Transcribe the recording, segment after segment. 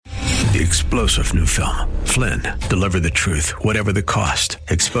The explosive new film, Flynn, deliver the truth, whatever the cost,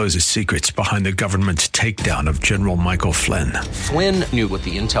 exposes secrets behind the government's takedown of General Michael Flynn. Flynn knew what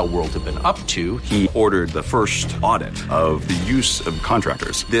the intel world had been up to. He ordered the first audit of the use of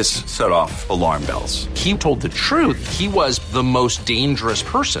contractors. This set off alarm bells. He told the truth. He was the most dangerous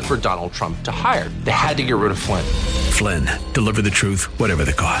person for Donald Trump to hire. They had to get rid of Flynn. Flynn, deliver the truth, whatever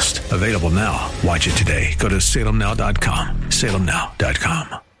the cost. Available now. Watch it today. Go to salemnow.com.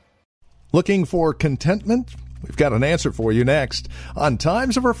 salemnow.com. Looking for contentment? We've got an answer for you next on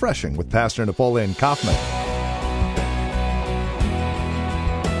Times of Refreshing with Pastor Napoleon Kaufman.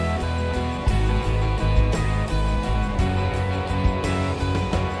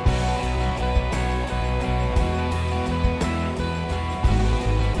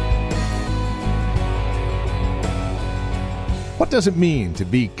 What does it mean to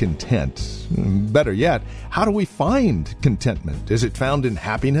be content? Better yet, how do we find contentment? Is it found in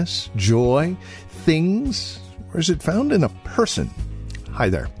happiness, joy, things, or is it found in a person? Hi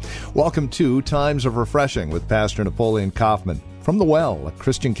there. Welcome to Times of Refreshing with Pastor Napoleon Kaufman from The Well, a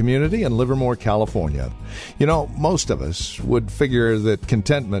Christian community in Livermore, California. You know, most of us would figure that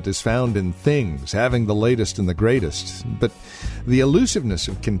contentment is found in things, having the latest and the greatest. But the elusiveness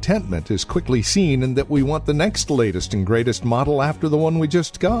of contentment is quickly seen in that we want the next latest and greatest model after the one we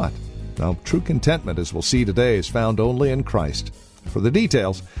just got. Now, true contentment, as we'll see today, is found only in Christ. For the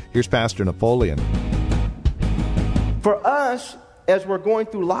details, here's Pastor Napoleon. For us, as we're going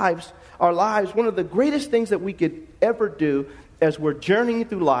through our lives, one of the greatest things that we could ever do as we're journeying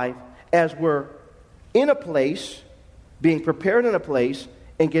through life, as we're in a place, being prepared in a place,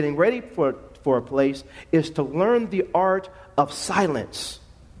 and getting ready for a place, is to learn the art of silence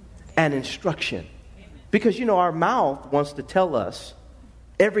and instruction. Because, you know, our mouth wants to tell us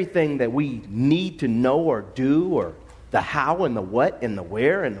everything that we need to know or do, or the how and the what and the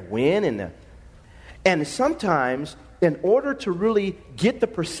where and the when. And sometimes, in order to really get the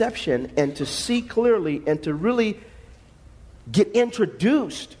perception and to see clearly and to really get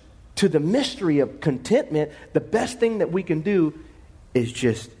introduced to the mystery of contentment, the best thing that we can do is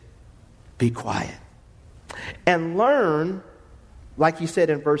just be quiet and learn, like he said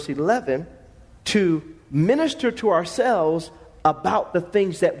in verse 11, to minister to ourselves about the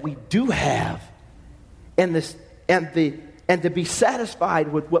things that we do have, and to be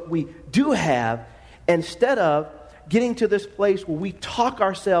satisfied with what we do have, instead of getting to this place where we talk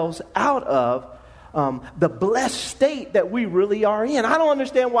ourselves out of the blessed state that we really are in. I don't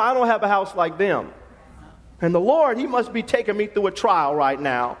understand why I don't have a house like them. And the Lord, He must be taking me through a trial right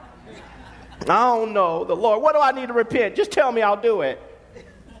now. I don't know. The Lord, what do I need to repent? Just tell me, I'll do it.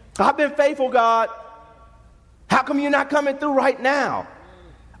 I've been faithful, God. How come you're not coming through right now?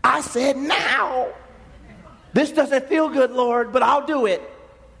 I said now. This doesn't feel good, Lord, but I'll do it.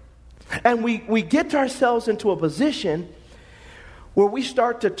 And we get ourselves into a position where we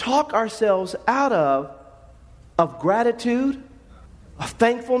start to talk ourselves out of gratitude, of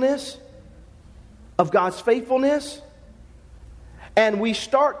thankfulness, of God's faithfulness. And we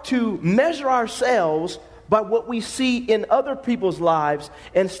start to measure ourselves by what we see in other people's lives,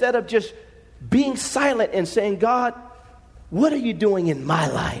 instead of just being silent and saying, God, what are you doing in my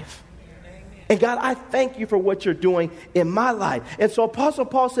life? And God, I thank you for what you're doing in my life. And so Apostle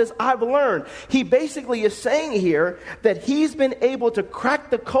Paul says, I've learned. He basically is saying here that he's been able to crack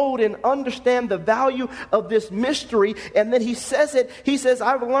the code and understand the value of this mystery. And then he says,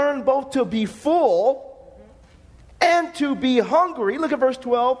 I've learned both to be full and to be hungry. Look at verse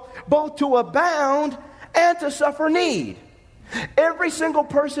 12. Both to abound and to suffer need. Every single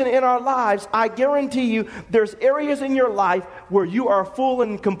person in our lives, I guarantee you, there's areas in your life where you are full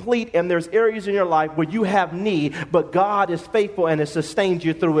and complete, and there's areas in your life where you have need, but God is faithful and has sustained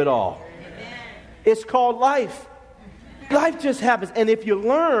you through it all. Amen. It's called life. Life just happens. And if you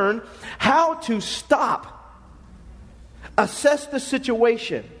learn how to stop, assess the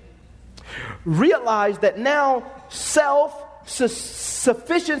situation, realize that now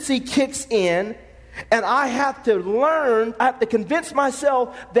self-sufficiency kicks in, and I have to convince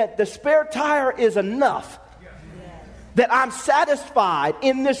myself that the spare tire is enough. That I'm satisfied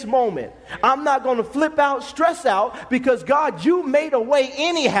in this moment. I'm not going to flip out, stress out, because God, you made a way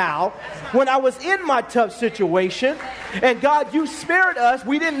anyhow when I was in my tough situation. And God, you spared us.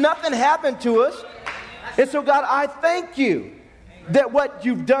 Nothing happened to us. And so God, I thank you that what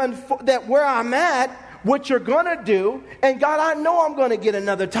you've done, that where I'm at, what you're going to do, and God, I know I'm going to get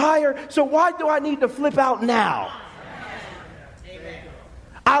another tire, so why do I need to flip out now?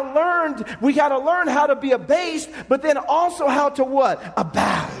 We got to learn how to be abased, but then also how to what?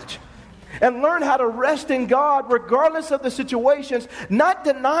 Abound. And learn how to rest in God regardless of the situations, not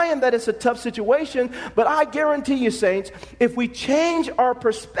denying that it's a tough situation, but I guarantee you, saints, if we change our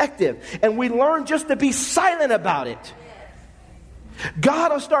perspective and we learn just to be silent about it,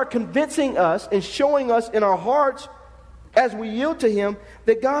 God will start convincing us and showing us in our hearts as we yield to Him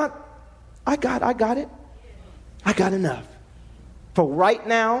that God, I got it. I got enough. For right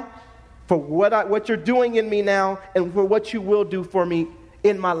now, for what you're doing in me now, and for what you will do for me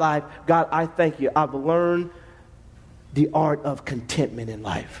in my life, God, I thank you. I've learned the art of contentment in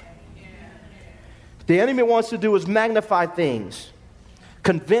life. The enemy wants to do is magnify things,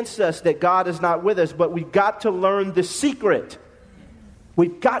 convince us that God is not with us, but we've got to learn the secret.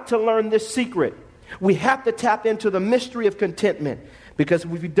 We've got to learn this secret. We have to tap into the mystery of contentment, because if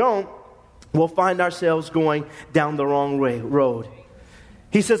we don't, we'll find ourselves going down the wrong road.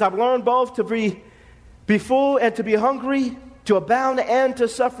 He says, I've learned both to be full and to be hungry, to abound and to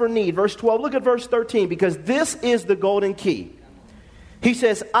suffer need. Verse 12, look at verse 13, because this is the golden key. He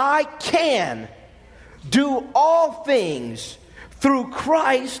says, I can do all things through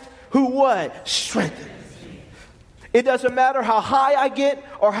Christ who what? Strengthens me. It doesn't matter how high I get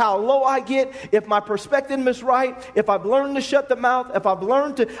or how low I get. If my perspective is right, if I've learned to shut the mouth, if I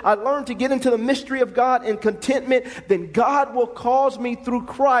learned to get into the mystery of God and contentment, then God will cause me through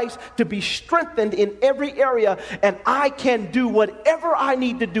Christ to be strengthened in every area, and I can do whatever I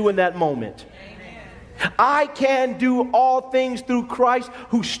need to do in that moment. Amen. I can do all things through Christ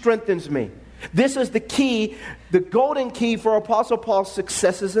who strengthens me. This is the key, the golden key for Apostle Paul's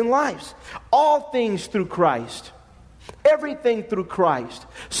successes in life. All things through Christ. Everything through Christ.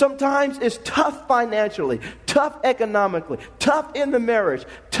 Sometimes it's tough financially, tough economically, tough in the marriage,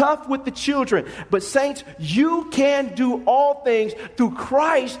 tough with the children. But saints, you can do all things through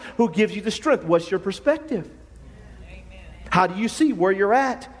Christ who gives you the strength. What's your perspective? Amen. How do you see where you're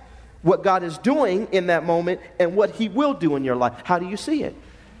at? What God is doing in that moment and what He will do in your life. How do you see it?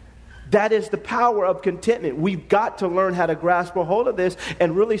 That is the power of contentment. We've got to learn how to grasp a hold of this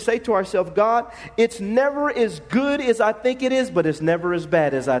and really say to ourselves, God, it's never as good as I think it is, but it's never as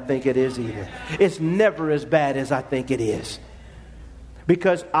bad as I think it is either. It's never as bad as I think it is.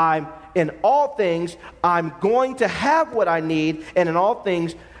 Because in all things, I'm going to have what I need, and in all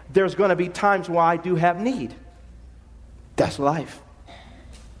things, there's going to be times where I do have need. That's life.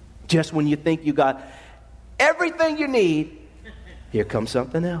 Just when you think you got everything you need, here comes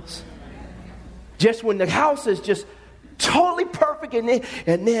something else. Just when the house is just totally perfect,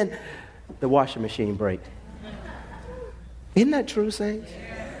 and then the washing machine breaks. Isn't that true, saints?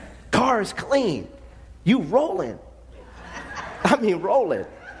 Car is clean. You rolling. I mean, rolling.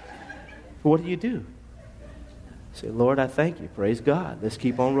 What do? Say, Lord, I thank you. Praise God. Let's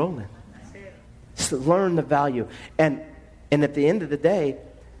keep on rolling. So learn the value. And at the end of the day,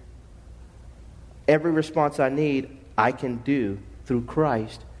 every response I need, I can do through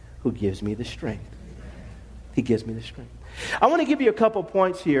Christ who gives me the strength. He gives me the strength. I want to give you a couple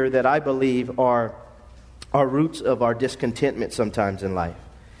points here that I believe are roots of our discontentment sometimes in life.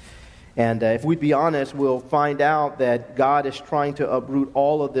 And if we be honest, we'll find out that God is trying to uproot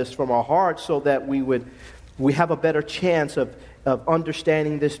all of this from our hearts so that we have a better chance of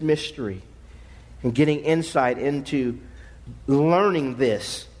understanding this mystery and getting insight into learning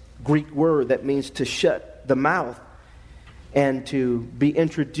this Greek word that means to shut the mouth and to be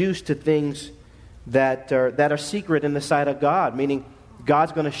introduced to things that are secret in the sight of God, meaning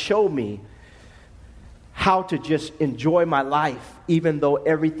God's going to show me how to just enjoy my life, even though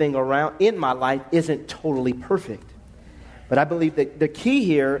everything around in my life isn't totally perfect. But I believe that the key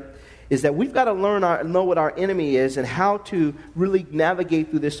here is that we've got to know what our enemy is and how to really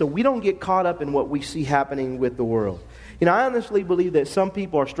navigate through this so we don't get caught up in what we see happening with the world. You know, I honestly believe that some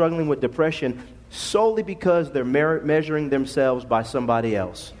people are struggling with depression solely because they're measuring themselves by somebody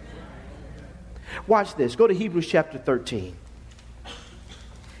else. Watch this. Go to Hebrews chapter 13.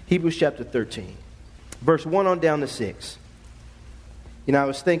 Hebrews chapter 13. Verse 1 on down to 6. You know, I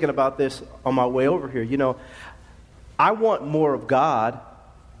was thinking about this on my way over here. You know, I want more of God,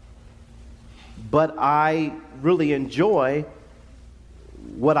 but I really enjoy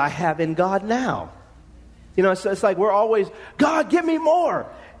what I have in God now. You know, it's like we're always, God, give me more.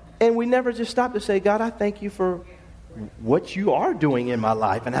 And we never just stop to say, God, I thank you for what you are doing in my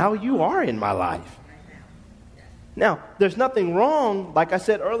life and how you are in my life. Now, there's nothing wrong, like I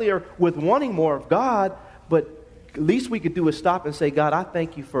said earlier, with wanting more of God, but at least we could do is stop and say, God, I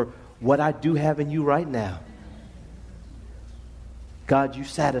thank you for what I do have in you right now. God, you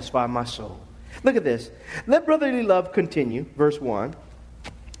satisfy my soul. Look at this. Let brotherly love continue, verse 1.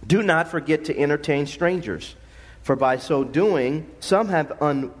 Do not forget to entertain strangers, For by so doing, some have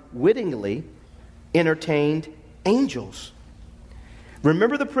unwittingly entertained angels.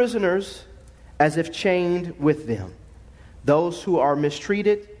 Remember the prisoners as if chained with them, those who are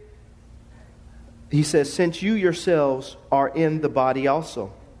mistreated. He says, since you yourselves are in the body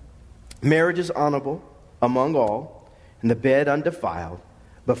also. Marriage is honorable among all, and the bed undefiled.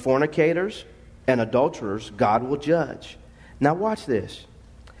 But fornicators and adulterers God will judge. Now watch this.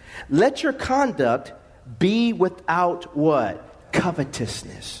 Let your conduct be without what?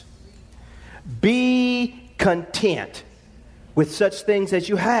 Covetousness. Be content with such things as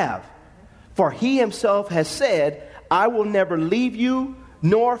you have. For he himself has said, I will never leave you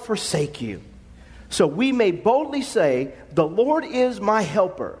nor forsake you. So we may boldly say, the Lord is my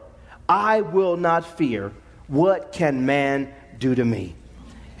helper. I will not fear. What can man do to me?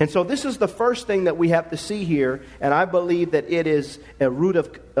 And so this is the first thing that we have to see here, and I believe that it is a root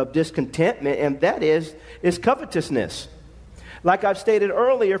of discontentment, and that is covetousness. Like I've stated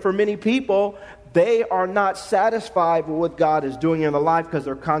earlier, for many people, they are not satisfied with what God is doing in their life because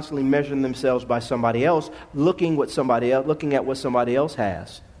they're constantly measuring themselves by somebody else, looking at what somebody else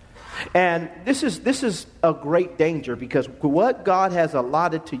has. And this is a great danger, because what God has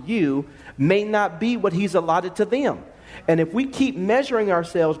allotted to you may not be what He's allotted to them. And if we keep measuring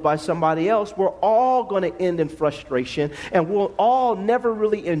ourselves by somebody else, we're all going to end in frustration, and we'll all never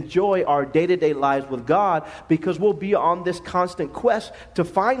really enjoy our day-to-day lives with God, because we'll be on this constant quest to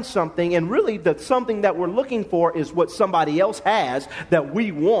find something, and really the something that we're looking for is what somebody else has that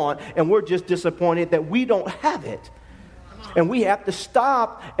we want, and we're just disappointed that we don't have it. And we have to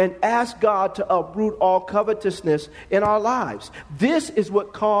stop and ask God to uproot all covetousness in our lives. This is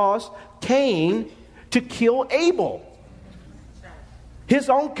what caused Cain to kill Abel. His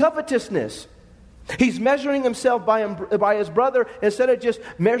own covetousness. He's measuring himself by his brother instead of just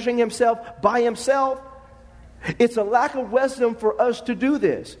measuring himself by himself. It's a lack of wisdom for us to do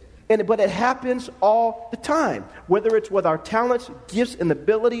this. But it happens all the time. Whether it's with our talents, gifts, and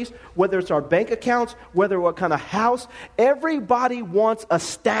abilities, whether it's our bank accounts, whether what kind of house. Everybody wants a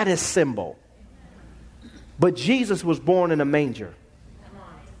status symbol. But Jesus was born in a manger.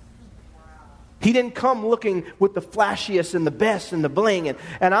 He didn't come looking with the flashiest and the best and the bling.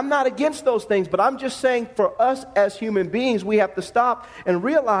 And I'm not against those things, but I'm just saying for us as human beings, we have to stop and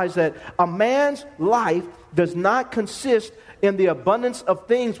realize that a man's life does not consist in the abundance of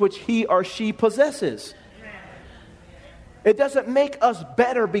things which he or she possesses. It doesn't make us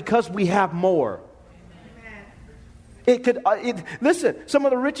better because we have more. Listen, some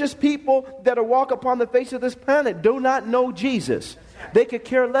of the richest people that walk upon the face of this planet do not know Jesus. They could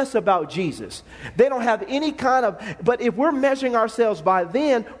care less about Jesus. They don't have any kind of... But if we're measuring ourselves by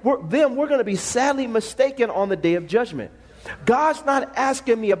them, we're going to be sadly mistaken on the day of judgment. God's not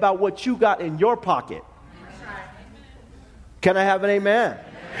asking me about what you got in your pocket. Can I have an amen?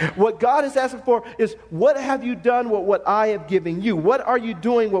 What God is asking for is, what have you done with what I have given you? What are you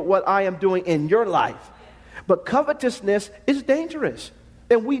doing with what I am doing in your life? But covetousness is dangerous.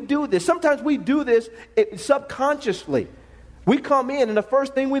 And we do this. Sometimes we do this subconsciously. We come in and the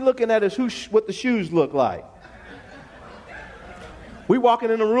first thing we're looking at is what the shoes look like. We walking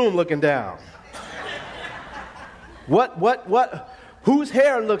in the room looking down. Whose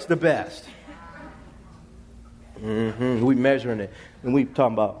hair looks the best? We measuring it, and we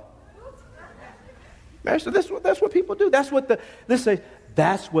talking about. Master, that's what people do. That's what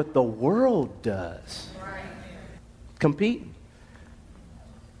the world does. Competing.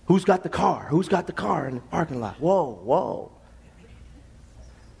 Who's got the car? Who's got the car in the parking lot? Whoa.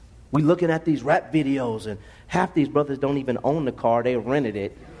 We looking at these rap videos, and half these brothers don't even own the car. They rented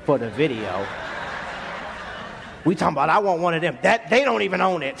it for the video. We talking about, I want one of them. They don't even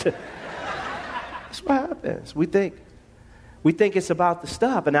own it. That's what happens. We think it's about the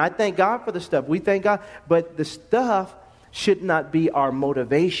stuff. And I thank God for the stuff. We thank God. But the stuff should not be our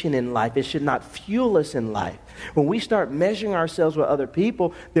motivation in life. It should not fuel us in life. When we start measuring ourselves with other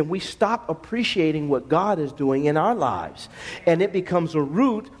people, then we stop appreciating what God is doing in our lives. And it becomes a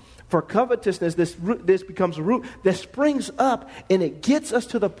root for covetousness. This becomes a root that springs up, and it gets us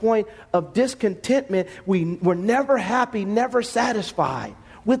to the point of discontentment. We're never happy, never satisfied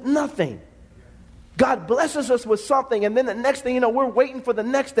with nothing. God blesses us with something, and then the next thing you know, we're waiting for the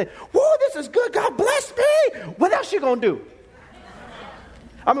next thing. Whoa, this is good. God bless me. What else you gonna do?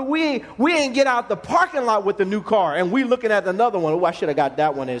 I mean, we ain't get out the parking lot with the new car, and we looking at another one. Oh, I should have got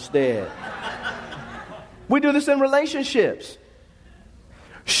that one instead. We do this in relationships.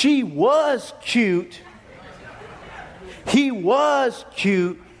 She was cute. He was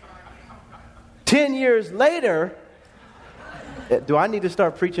cute. 10 years later, do I need to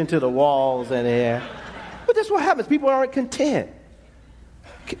start preaching to the walls in here? But that's what happens. People aren't content.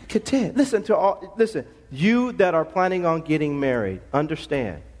 Content. Listen, you that are planning on getting married,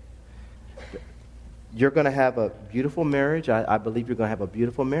 understand. You're going to have a beautiful marriage. I believe you're going to have a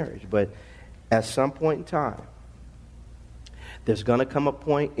beautiful marriage. But at some point in time, there's going to come a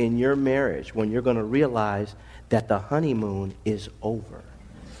point in your marriage when you're going to realize that the honeymoon is over.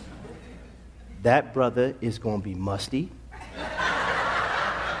 That brother is going to be musty.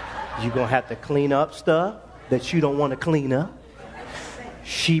 You're going to have to clean up stuff that you don't want to clean up.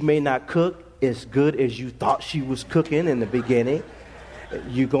 She may not cook as good as you thought she was cooking in the beginning.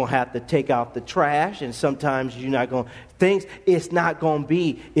 You're going to have to take out the trash, and sometimes you're not going to, it's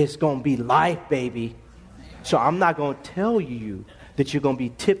going to be life, baby. So I'm not going to tell you that you're going to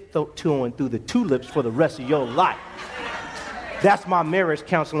be tiptoeing through the tulips for the rest of your life. That's my marriage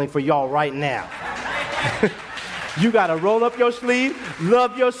counseling for y'all right now. You got to roll up your sleeve,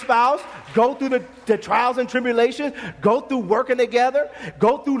 love your spouse, go through the trials and tribulations, go through working together,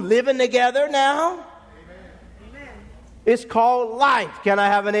 go through living together now. Amen. It's called life. Can I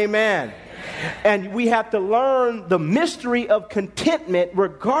have an amen? Amen? And we have to learn the mystery of contentment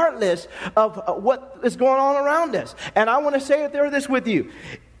regardless of what is going on around us. And I want to say this with you.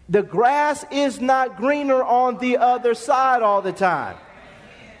 The grass is not greener on the other side all the time.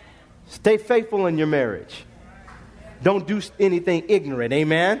 Stay faithful in your marriage. Don't do anything ignorant.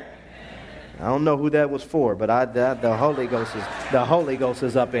 Amen? I don't know who that was for, but the Holy Ghost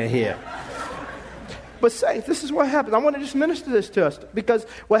is up in here. But saints, this is what happens. I want to just minister this to us, because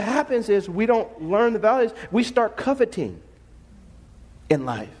what happens is we don't learn the values. We start coveting in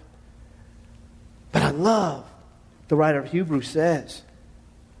life. But I love the writer of Hebrews says.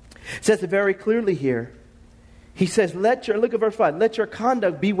 It says it very clearly here. He says, look at verse 5, let your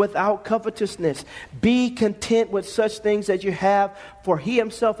conduct be without covetousness. Be content with such things as you have, for he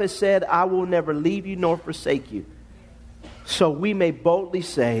himself has said, I will never leave you nor forsake you. So we may boldly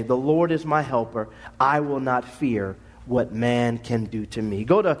say, the Lord is my helper. I will not fear what man can do to me.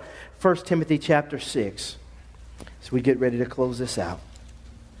 Go to 1 Timothy chapter 6 as we get ready to close this out.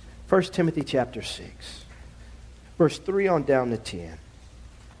 1 Timothy chapter 6, verse 3 on down to 10.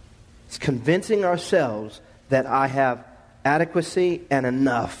 It's convincing ourselves that I have adequacy and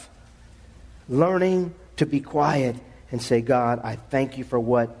enough. Learning to be quiet and say, God, I thank you for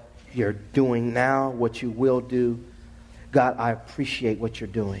what you're doing now, what you will do. God, I appreciate what you're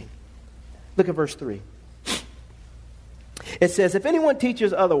doing. Look at verse 3. It says, if anyone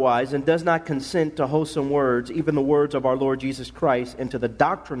teaches otherwise and does not consent to wholesome words, even the words of our Lord Jesus Christ, and to the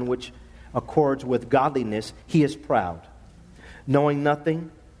doctrine which accords with godliness, he is proud, knowing nothing,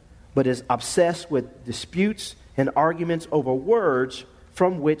 but is obsessed with disputes and arguments over words,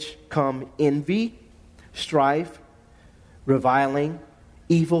 from which come envy, strife, reviling,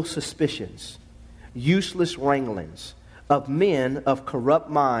 evil suspicions, useless wranglings of men of corrupt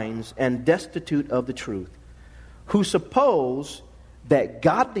minds and destitute of the truth, who suppose that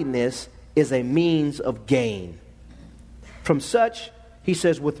godliness is a means of gain. From such, he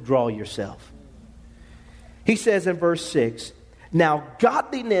says, withdraw yourself. He says in verse 6, now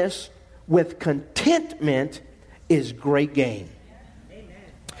godliness with contentment is great gain. Amen.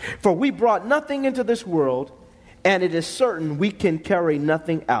 For we brought nothing into this world, and it is certain we can carry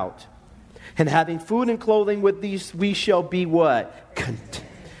nothing out. And having food and clothing with these, we shall be what? Content.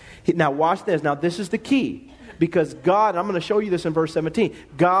 Now watch this. Now this is the key. Because God, I'm going to show you this in verse 17.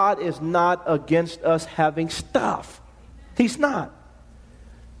 God is not against us having stuff. He's not.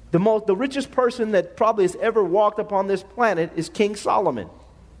 The richest person that probably has ever walked upon this planet is King Solomon.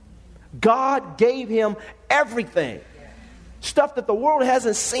 God gave him everything. Stuff that the world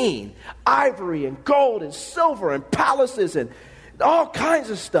hasn't seen. Ivory and gold and silver and palaces and all kinds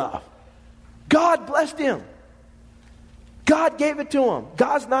of stuff. God blessed him. God gave it to him.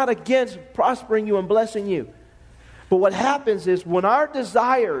 God's not against prospering you and blessing you. But what happens is when our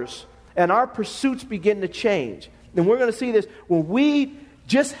desires and our pursuits begin to change, and we're going to see this, when we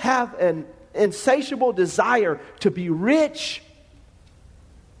just have an insatiable desire to be rich,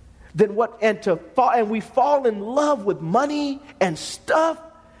 then we fall in love with money and stuff,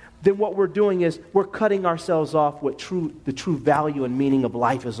 then what we're doing is we're cutting ourselves off what the true value and meaning of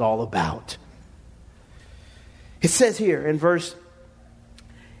life is all about. It says here in verse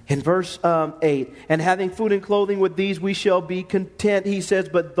 8, and having food and clothing with these we shall be content. He says,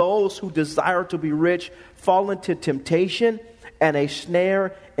 but those who desire to be rich fall into temptation and a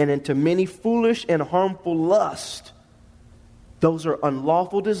snare, and into many foolish and harmful lusts. Those are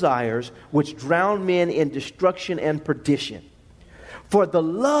unlawful desires which drown men in destruction and perdition. For the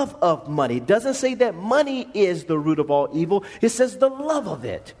love of money, doesn't say that money is the root of all evil. It says the love of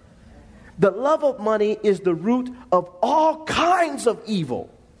it. The love of money is the root of all kinds of evil,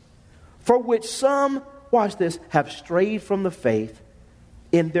 for which some, watch this, have strayed from the faith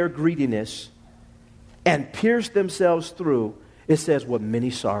in their greediness and pierced themselves through, it says, with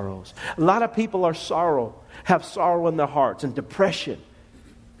many sorrows. A lot of people have sorrow in their hearts and depression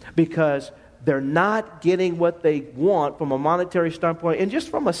because they're not getting what they want from a monetary standpoint and just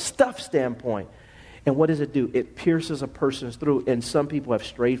from a stuff standpoint. And what does it do? It pierces a person's through, and some people have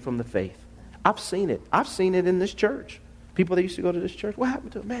strayed from the faith. I've seen it. I've seen it in this church. People that used to go to this church, what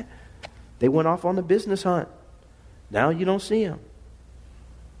happened to them? Man, they went off on the business hunt. Now you don't see them.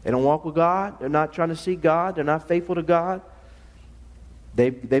 They don't walk with God. They're not trying to seek God. They're not faithful to God.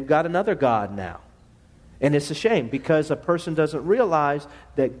 They've got another God now. And it's a shame because a person doesn't realize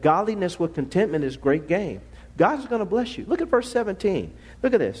that godliness with contentment is great gain. God's going to bless you. Look at verse 17.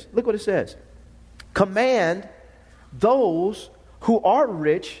 Look at this. Look what it says. Command those who are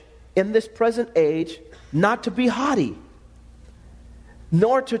rich in this present age not to be haughty,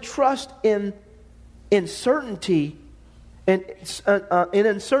 nor to trust in uncertainty and in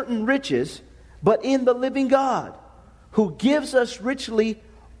uncertain riches, but in the living God, who gives us richly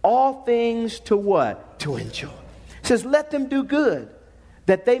all things to what? To enjoy. It says, let them do good,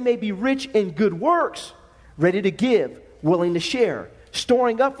 that they may be rich in good works, ready to give, willing to share,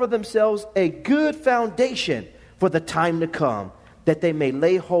 storing up for themselves a good foundation for the time to come, that they may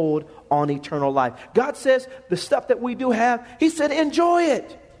lay hold on eternal life. God says the stuff that we do have, He said, enjoy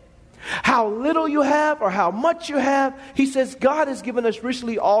it. How little you have or how much you have, He says God has given us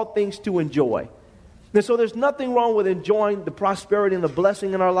richly all things to enjoy. And so there's nothing wrong with enjoying the prosperity and the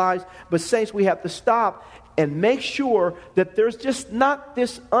blessing in our lives. But saints, we have to stop and make sure that there's just not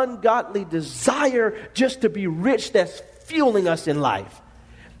this ungodly desire just to be rich that's fueling us in life.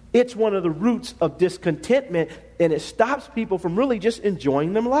 It's one of the roots of discontentment, and it stops people from really just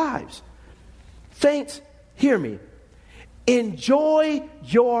enjoying their lives. Saints, hear me. Enjoy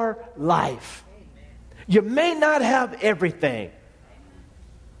your life. You may not have everything,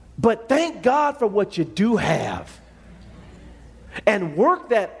 but thank God for what you do have. And work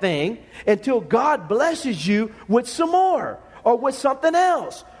that thing until God blesses you with some more, or with something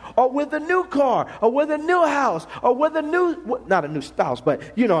else, or with a new car, or with a new house, or with a new, not a new spouse, but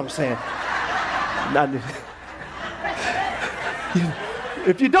you know what I'm saying. Not new.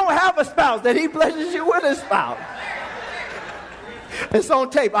 If you don't have a spouse, then He blesses you with a spouse. It's on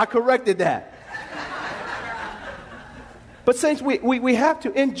tape. I corrected that. But saints, we have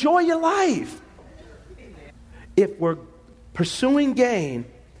to enjoy your life. If we're pursuing gain,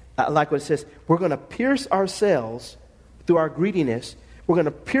 like what it says, we're going to pierce ourselves through our greediness. We're going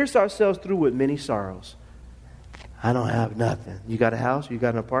to pierce ourselves through with many sorrows. I don't have nothing. You got a house? You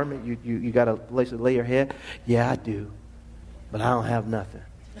got an apartment? You got a place to lay your head? Yeah, I do. But I don't have nothing.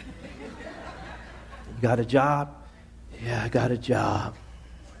 You got a job? Yeah, I got a job.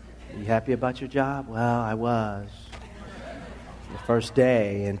 You happy about your job? Well, I was. The first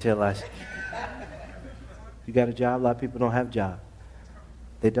day until you got a job? A lot of people don't have a job.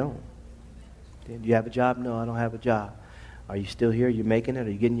 They don't. Do you have a job? No, I don't have a job. Are you still here? You making it?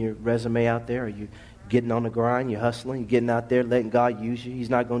 Are you getting your resume out there? Are you getting on the grind? You're hustling? You're getting out there, letting God use you? He's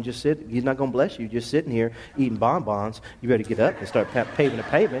not going to just sit. He's not going to bless you just sitting here eating bonbons. You better get up and start paving the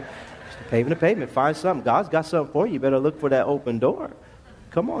pavement. Paving the pavement. Find something. God's got something for you. You better look for that open door.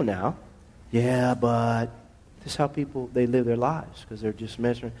 Come on now. Yeah, but this is how people, they live their lives because they're just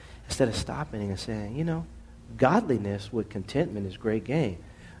measuring. Instead of stopping and saying, godliness with contentment is great gain.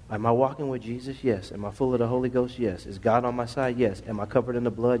 Am I walking with Jesus? Yes. Am I full of the Holy Ghost? Yes. Is God on my side? Yes. Am I covered in the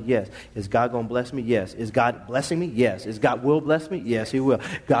blood? Yes. Is God going to bless me? Yes. Is God blessing me? Yes. Is God will bless me? Yes, He will.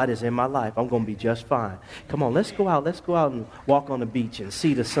 God is in my life. I'm going to be just fine. Come on, let's go out. Let's go out and walk on the beach and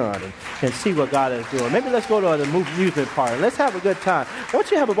see the sun and see what God is doing. Maybe let's go to the amusement park. Let's have a good time. Why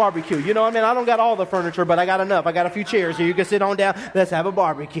don't you have a barbecue? You know what I mean? I don't got all the furniture, but I got enough. I got a few chairs here. You can sit on down. Let's have a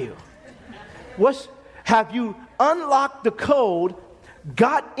barbecue. Have you unlocked the code,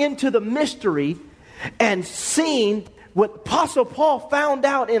 got into the mystery, and seen what Apostle Paul found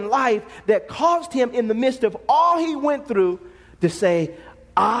out in life that caused him, in the midst of all he went through, to say,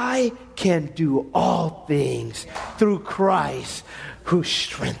 I can do all things through Christ who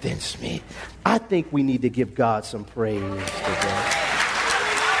strengthens me. I think we need to give God some praise today.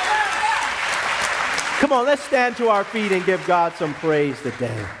 Come on, let's stand to our feet and give God some praise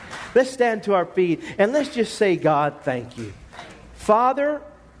today. Let's stand to our feet and let's just say, God, thank you. Father,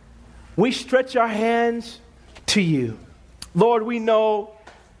 we stretch our hands to you. Lord, we know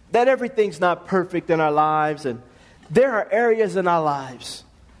that everything's not perfect in our lives, and there are areas in our lives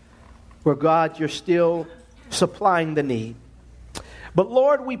where, God, you're still supplying the need. But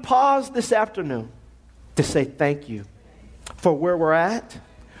Lord, we pause this afternoon to say thank you for where we're at,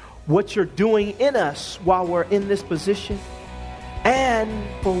 what you're doing in us while we're in this position, and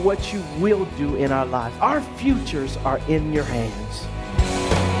for what you will do in our lives. Our futures are in your hands.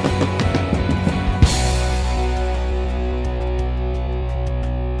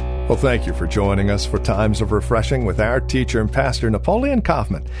 Well, thank you for joining us for Times of Refreshing with our teacher and pastor, Napoleon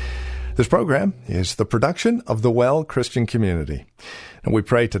Kaufman. This program is the production of the Well Christian Community. And we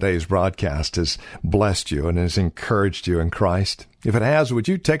pray today's broadcast has blessed you and has encouraged you in Christ. If it has, would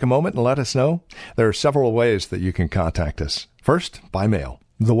you take a moment and let us know? There are several ways that you can contact us. First, by mail.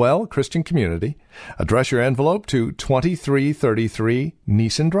 The Well Christian Community. Address your envelope to 2333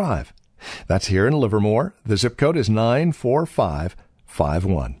 Neeson Drive. That's here in Livermore. The zip code is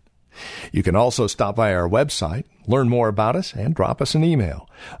 94551. You can also stop by our website, learn more about us, and drop us an email.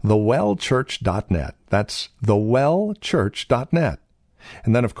 thewellchurch.net. That's thewellchurch.net.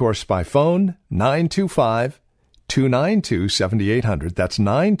 And then, of course, by phone, 925-292-7800. That's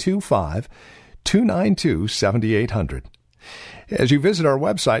 925-292-7800. As you visit our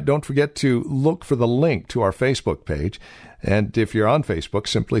website, don't forget to look for the link to our Facebook page. And if you're on Facebook,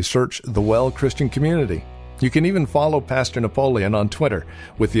 simply search The Well Christian Community. You can even follow Pastor Napoleon on Twitter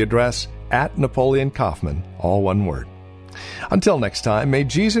with the address @Napoleon Kaufman, all one word. Until next time, may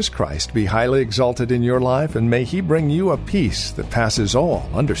Jesus Christ be highly exalted in your life, and may He bring you a peace that passes all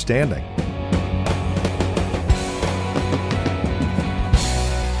understanding.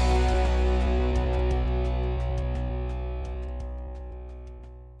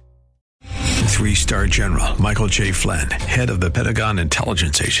 Three-star General Michael J. Flynn, head of the Pentagon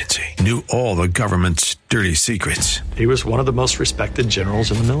Intelligence Agency, knew all the government's dirty secrets. He was one of the most respected generals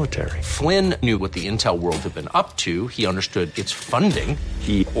in the military. Flynn knew what the intel world had been up to. He understood its funding.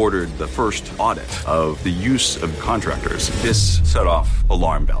 He ordered the first audit of the use of contractors. This set off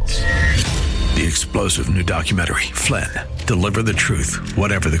alarm bells. The explosive new documentary, Flynn, Deliver the Truth,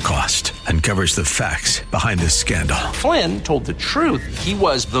 Whatever the Cost, uncovers the facts behind this scandal. Flynn told the truth. He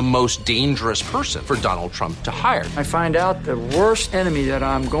was the most dangerous person for Donald Trump to hire. I find out the worst enemy that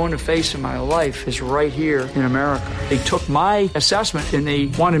I'm going to face in my life is right here in America. They took my assessment and they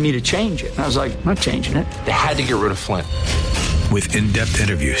wanted me to change it. And I was like, I'm not changing it. They had to get rid of Flynn. With in-depth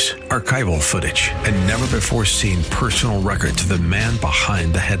interviews, archival footage, and never-before-seen personal records of the man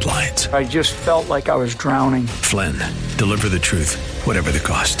behind the headlines. I just felt like I was drowning. Flynn, Deliver the Truth, Whatever the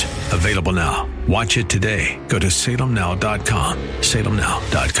Cost. Available now. Watch it today. Go to salemnow.com.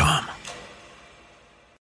 salemnow.com.